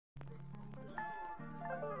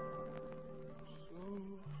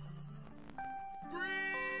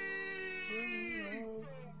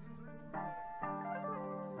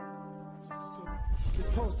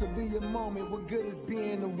your moment. What good is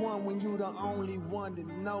being the one when you the only one that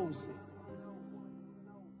knows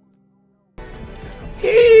it?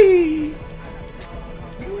 Hey.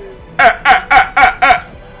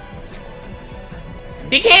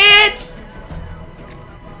 Big heads.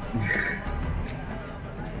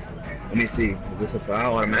 Let me see. Is this a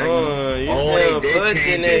foul automatic? Oh, they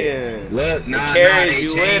pushing nigga. Look, nah, carries they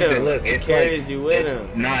you with him. Look, It carries you with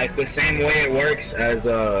him. Nah, it's the same way it works as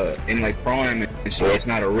in like Pro and shit. It's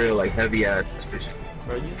not a real like heavy ass fish.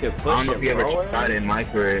 Bro, you can push. I don't know if you ever tried it in my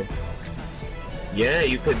career. Yeah,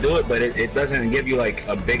 you could do it, but it doesn't give you like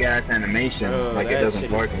a big ass animation. Like it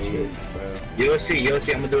doesn't work and shit. You'll see.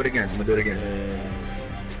 I'm gonna do it again.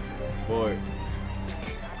 Boy.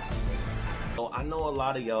 So I know a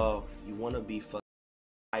lot of y'all, you want to be fucking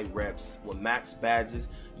high reps with max badges.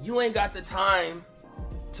 You ain't got the time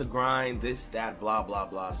to grind this, that, blah, blah,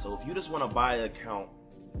 blah. So if you just want to buy an account,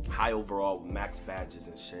 high overall with max badges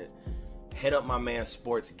and shit, hit up my man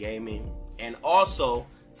Sports Gaming. And also,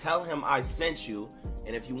 tell him I sent you.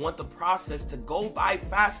 And if you want the process to go by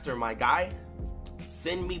faster, my guy,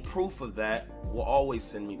 send me proof of that. Will always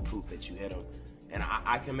send me proof that you hit him. And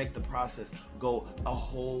I can make the process go a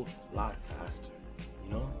whole lot faster,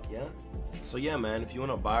 you know? Yeah? So yeah, man, if you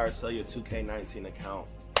want to buy or sell your 2K19 account,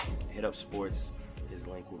 hit up Sports. His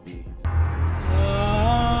link will be.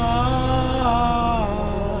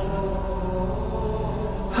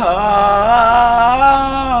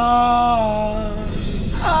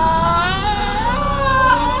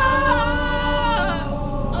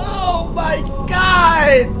 Oh my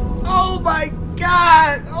God! Oh my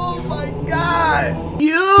God! Oh my God!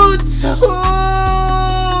 YouTube!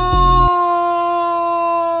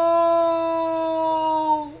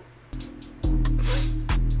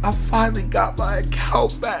 I finally got my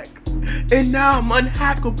account back, and now I'm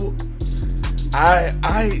unhackable.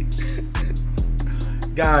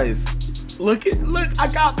 Guys, look,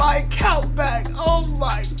 I got my account back. Oh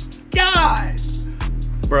my God,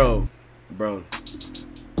 bro.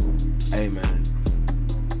 Hey man,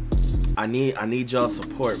 I need y'all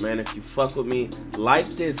support, man. If you fuck with me, like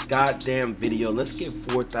this goddamn video. Let's get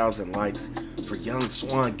 4,000 likes for young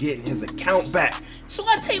Swan getting his account back. So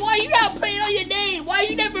I tell you, why you not playing on your name? Why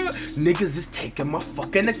you never? Niggas is taking my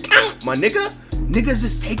fucking account, my nigga. Niggas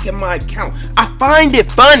is taking my account. I find it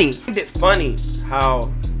funny. How,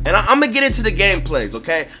 and I'm gonna get into the gameplays,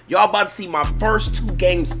 okay? Y'all about to see my first 2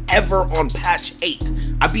 games ever on patch 8.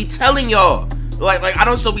 I be telling y'all, like I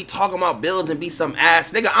don't still be talking about builds and be some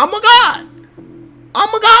ass nigga. I'm a god.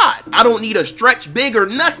 I don't need a stretch big or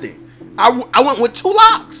nothing. I went with 2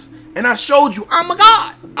 locks. And I showed you I'm a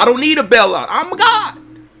god. I don't need a bailout. I'm a god.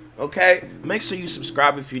 Okay? Make sure you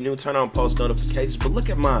subscribe if you're new. Turn on post notifications. But look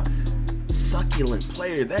at my succulent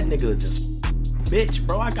player. That nigga just bitch,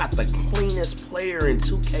 bro. I got the cleanest player in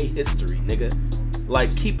 2K history, nigga.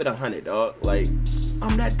 Like, keep it 100, dog. Like,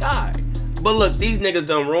 I'm that guy. But look, these niggas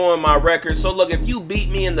done ruined my record. So look, if you beat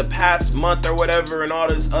me in the past month or whatever and all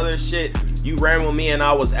this other shit, you ran with me and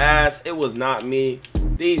I was ass. It was not me.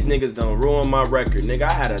 These niggas done ruin my record, nigga.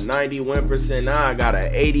 I had a 91%, now I got an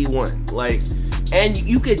 81. Like, and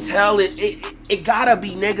you can tell it gotta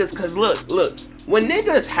be niggas, cause look, when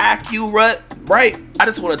niggas hack you, right? I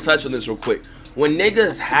just want to touch on this real quick. When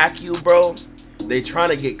niggas hack you, bro, they trying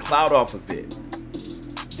to get clout off of it.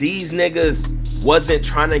 These niggas wasn't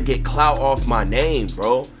trying to get clout off my name,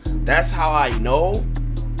 bro. That's how I know.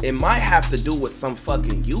 It might have to do with some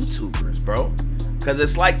fucking YouTubers, bro. Cause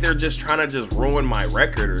it's like they're just trying to just ruin my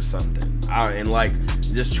record or something. And like,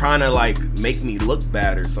 just trying to like make me look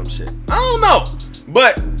bad or some shit. I don't know.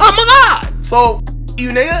 But I'm a god. So,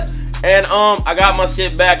 you nigga. And I got my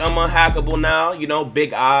shit back. I'm unhackable now. You know,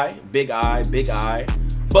 big eye.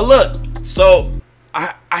 But look, so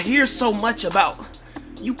I hear so much about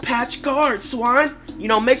you patch guards, Swan. You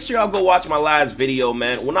know, make sure y'all go watch my last video,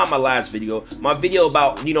 man. Well, not my last video. My video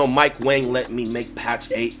about, you know, Mike Wang let me make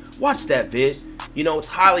patch 8. Watch that vid. You know, it's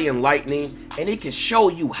highly enlightening, and it can show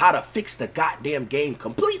you how to fix the goddamn game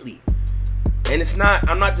completely. And it's not,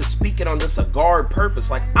 I'm not just speaking on just a guard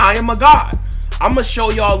purpose. Like, I am a god. I'm gonna show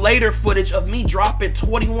y'all later footage of me dropping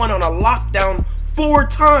 21 on a lockdown 4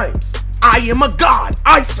 times. I am a god.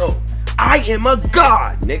 ISO. I am a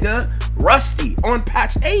god, nigga. Rusty on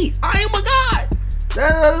patch 8. I am a god.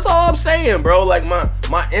 That's all I'm saying, bro. Like my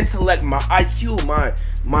intellect, my IQ,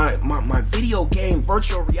 my video game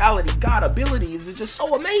virtual reality god abilities is just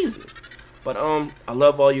so amazing. But I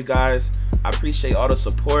love all you guys. I appreciate all the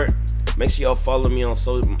support. Make sure y'all follow me on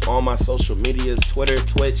all my social medias, Twitter,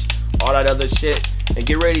 Twitch, all that other shit, and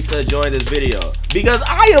get ready to enjoy this video because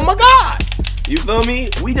I am a god. You feel me?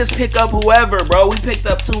 We just pick up whoever, bro. We picked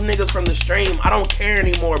up 2 niggas from the stream. I don't care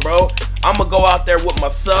anymore, bro. I'ma go out there with my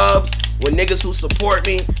subs, with niggas who support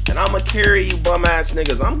me, and I'ma carry you bum ass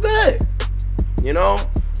niggas. I'm good. You know?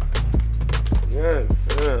 Yeah,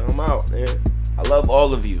 I'm out, man. I love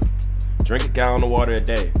all of you. Drink a gallon of water a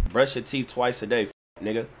day. Brush your teeth twice a day,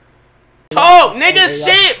 nigga. Talk, nigga,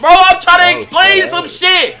 shit, bro. I'm trying to explain some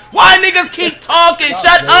shit. Why niggas keep talking?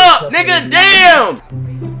 Shut up, nigga, damn.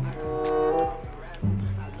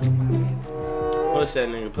 Push that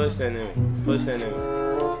nigga, push that nigga, push that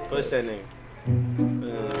nigga, push that nigga.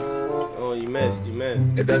 Oh, you missed, you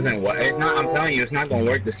missed. It doesn't work. It's not, I'm telling you, it's not gonna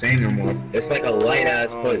work the same no more. It's like a light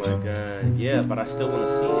ass push. Oh my god. Yeah, but I still wanna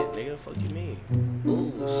see it, nigga. Fuck you mean?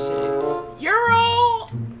 Ooh, shit. Euro!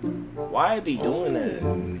 Why I be doing that?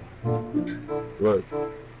 Look.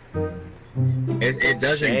 It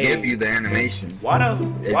doesn't give you the animation. Why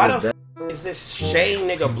the f is this Shane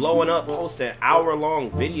nigga blowing up posting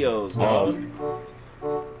hour-long videos, dog?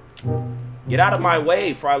 Get out of my way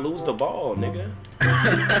before I lose the ball, nigga.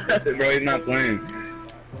 Bro, he's not playing.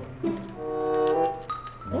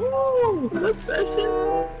 Oh, good session.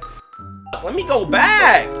 Let me go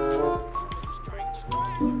back.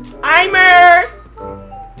 Eimer!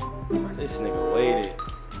 This nigga waited.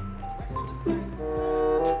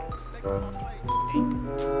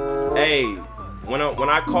 Hey, when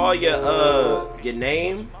I call your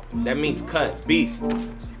name, that means cut. Beast.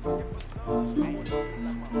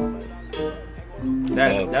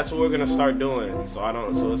 That's what we're gonna start doing.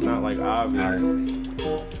 So it's not like obvious.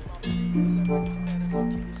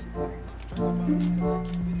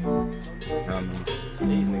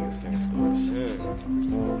 These niggas can't score shit.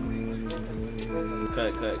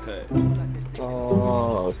 Cut.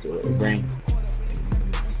 Oh, let's do it. Brain.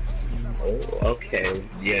 Oh, okay.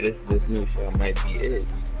 Yeah, this new show might be it.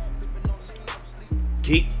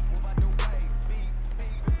 Keep.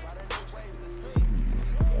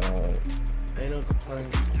 Ain't no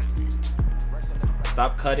complaints.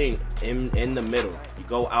 Stop cutting in the middle. You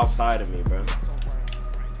go outside of me, bro.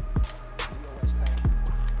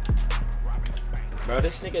 Bro,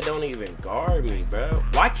 this nigga don't even guard me, bro.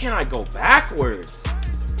 Why can't I go backwards?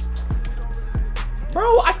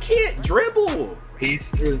 Bro, I can't dribble. He's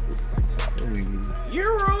just...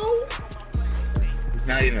 Euro. He's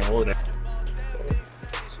not even holding.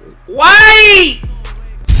 Wait!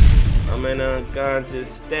 I'm in an unconscious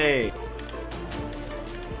state.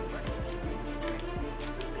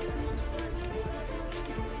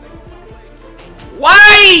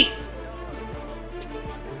 Wait!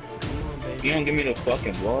 You don't give me the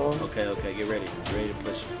fucking ball. Okay, get ready. Get ready to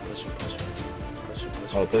push him.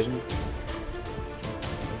 Oh, push him?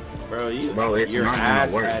 Bro, you're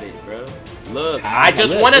ass at it, bro. Look, I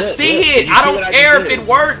just want to see it. I don't care if it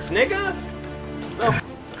works, nigga.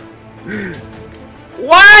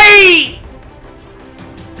 Wait!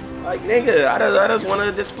 Like, nigga, I just want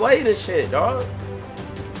to display this shit, dog.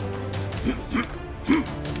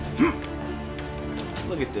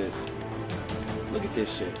 Look at this. Look at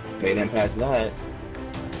this shit. They didn't pass that.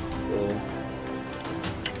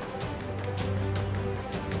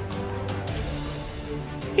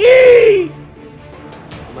 Yee!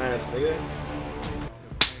 Ass nigga.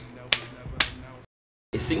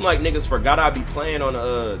 It seemed like niggas forgot I'd be playing on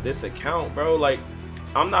this account, bro. Like,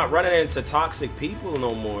 I'm not running into toxic people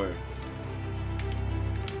no more.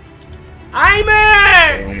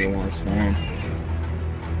 Eimer! Only one SWANTE.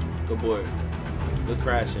 Good boy. Good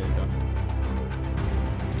crashing, dog.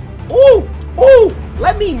 Ooh!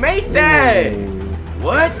 Let me make that! Ooh.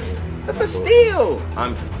 What? That's a steal!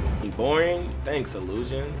 I'm f***ing boring. Thanks,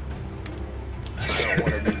 Illusion. I don't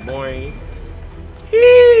want to be boring.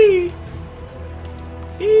 Hee!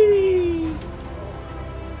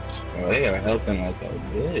 Oh, they are helping like a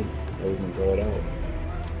big. They can throw it out.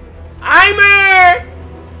 Eimer!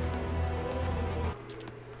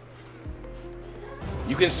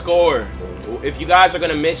 You can score. If you guys are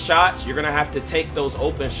gonna miss shots, you're gonna have to take those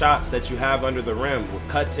open shots that you have under the rim with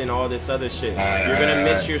cuts and all this other shit. If you're gonna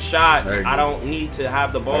miss your shots, I don't need to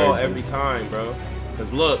have the ball every time, bro.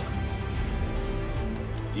 Cause look,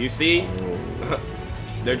 you see,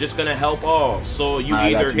 they're just gonna help off. So you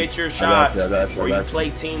either hit your shots or you play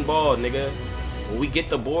team ball, nigga. When we get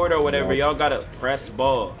the board or whatever, y'all gotta press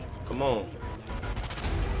ball. Come on.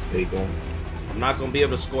 There you go. I'm not gonna be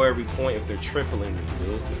able to score every point if they're tripling me,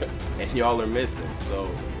 dude. And y'all are missing, so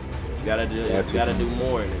you gotta do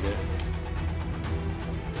more, nigga.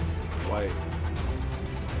 White.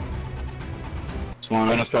 SWANTE, I'm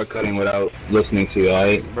gonna start cutting without listening to you,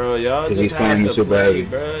 alright? Bro, y'all just have to play,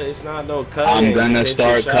 bro. It's not no cutting. I'm gonna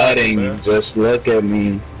start cutting. Just look at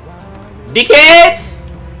me. Dickheads!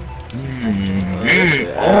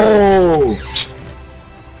 Oh!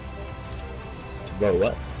 Bro,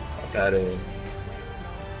 what? Fuck out of here.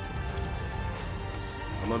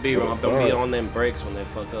 I'm gonna be on them breaks when they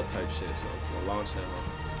fuck up type shit, so I'm gonna launch that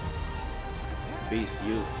one. Beast,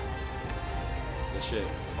 you. Good shit.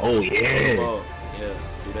 Oh, yeah. Ball. Yeah,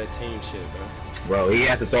 do that team shit, bro. Bro, he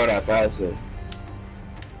had to throw that fast shit.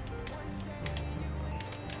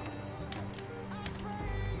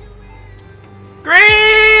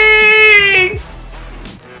 Green!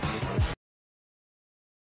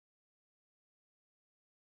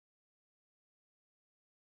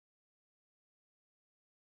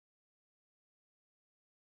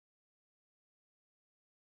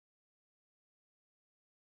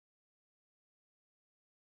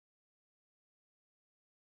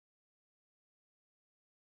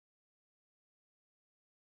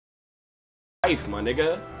 Life, my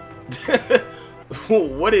nigga.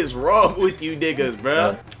 What is wrong with you niggas,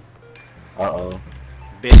 bro? Uh-oh.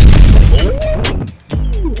 Bitch.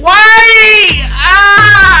 Why?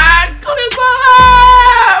 Ah! Come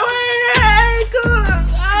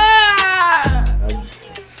on!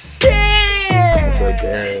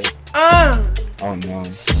 Shit! Oh no.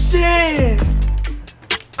 Shit!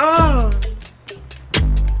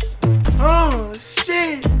 Oh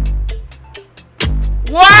shit!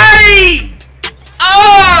 Why?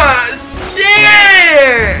 Oh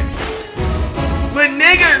shit! But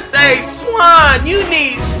niggas say, Swan, you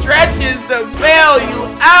need stretches to bail you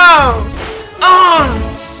out. Oh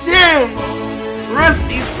shit!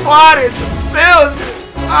 Rusty swatted the building.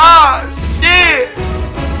 Oh shit!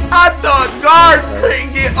 I thought guards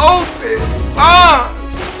couldn't get open. Oh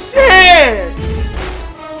shit!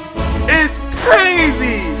 It's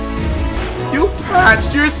crazy. You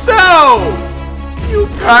patched yourself. You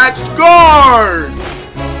patched guards.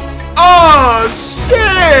 Oh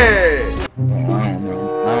shit! I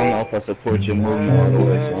don't know if I support your movement all the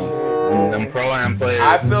way, so them pro-am players.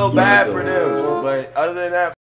 I feel bad for them, but other than that.